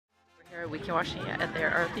We're at WEEKI WACHEE and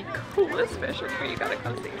there are the coolest fish in here. You gotta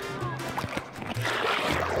come see.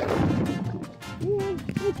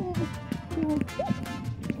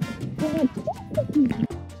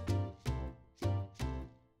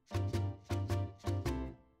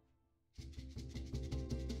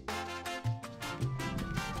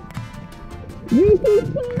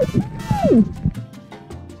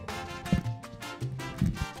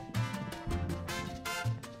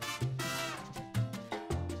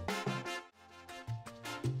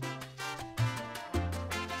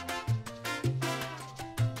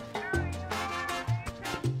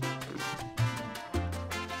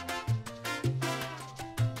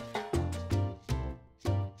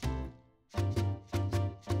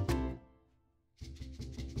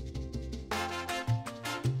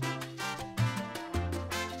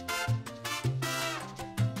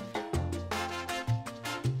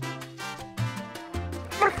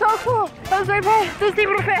 We're so cool! Those are the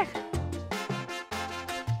zebra fish!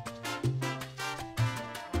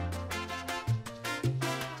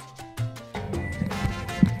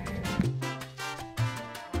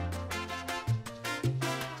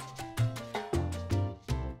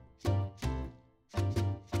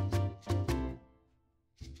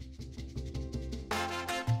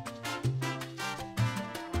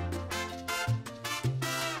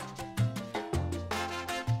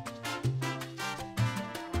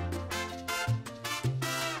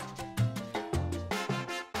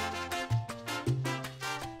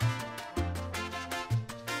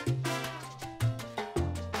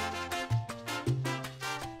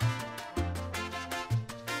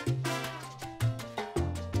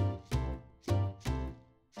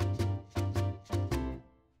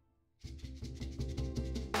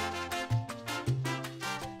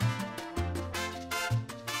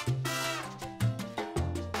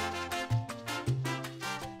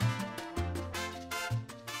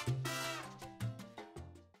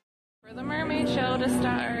 For the mermaid show to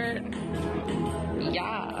start.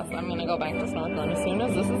 Yes, I'm gonna go back to snorkeling as soon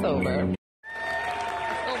as this is over.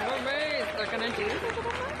 Oh, mermaids! They're gonna do this.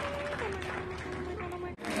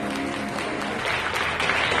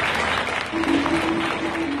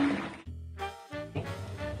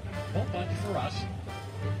 Well, bunch for us.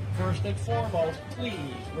 First and foremost, please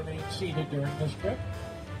remain seated during this trip.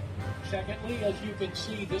 Secondly, as you can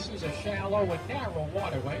see, this is a shallow and narrow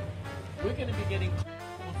waterway. We're going to be getting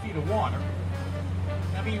feet of water.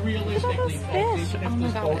 I mean, realistically, folks, even if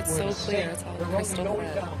this boat were to sink, we're only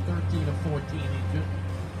going down 13 to 14 inches.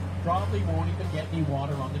 Probably won't even get any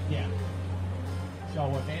water on the deck. So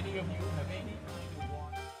if any of you have any kind of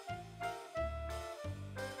water...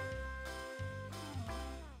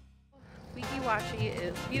 WEEKI WACHEE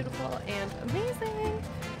is beautiful and amazing.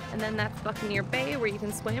 And then that's Buccaneer Bay where you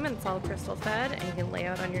can swim and it's all crystal fed and you can lay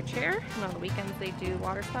out on your chair. And on the weekends they do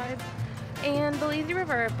water slides. And the lazy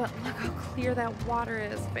river, but look how clear that water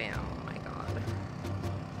is, fam. Oh my god.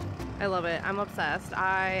 I love it. I'm obsessed.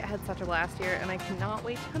 I had such a blast here and I cannot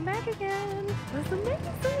wait to come back again. It was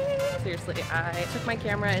amazing. Seriously, I took my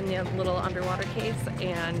camera in the little underwater case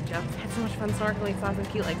and just had so much fun snorkeling. Saw some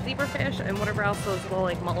cute like zebrafish and whatever else those little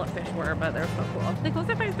like mullet fish were, but they're so cool. They close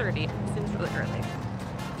at 5:30. Seems really early.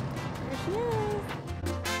 There she is.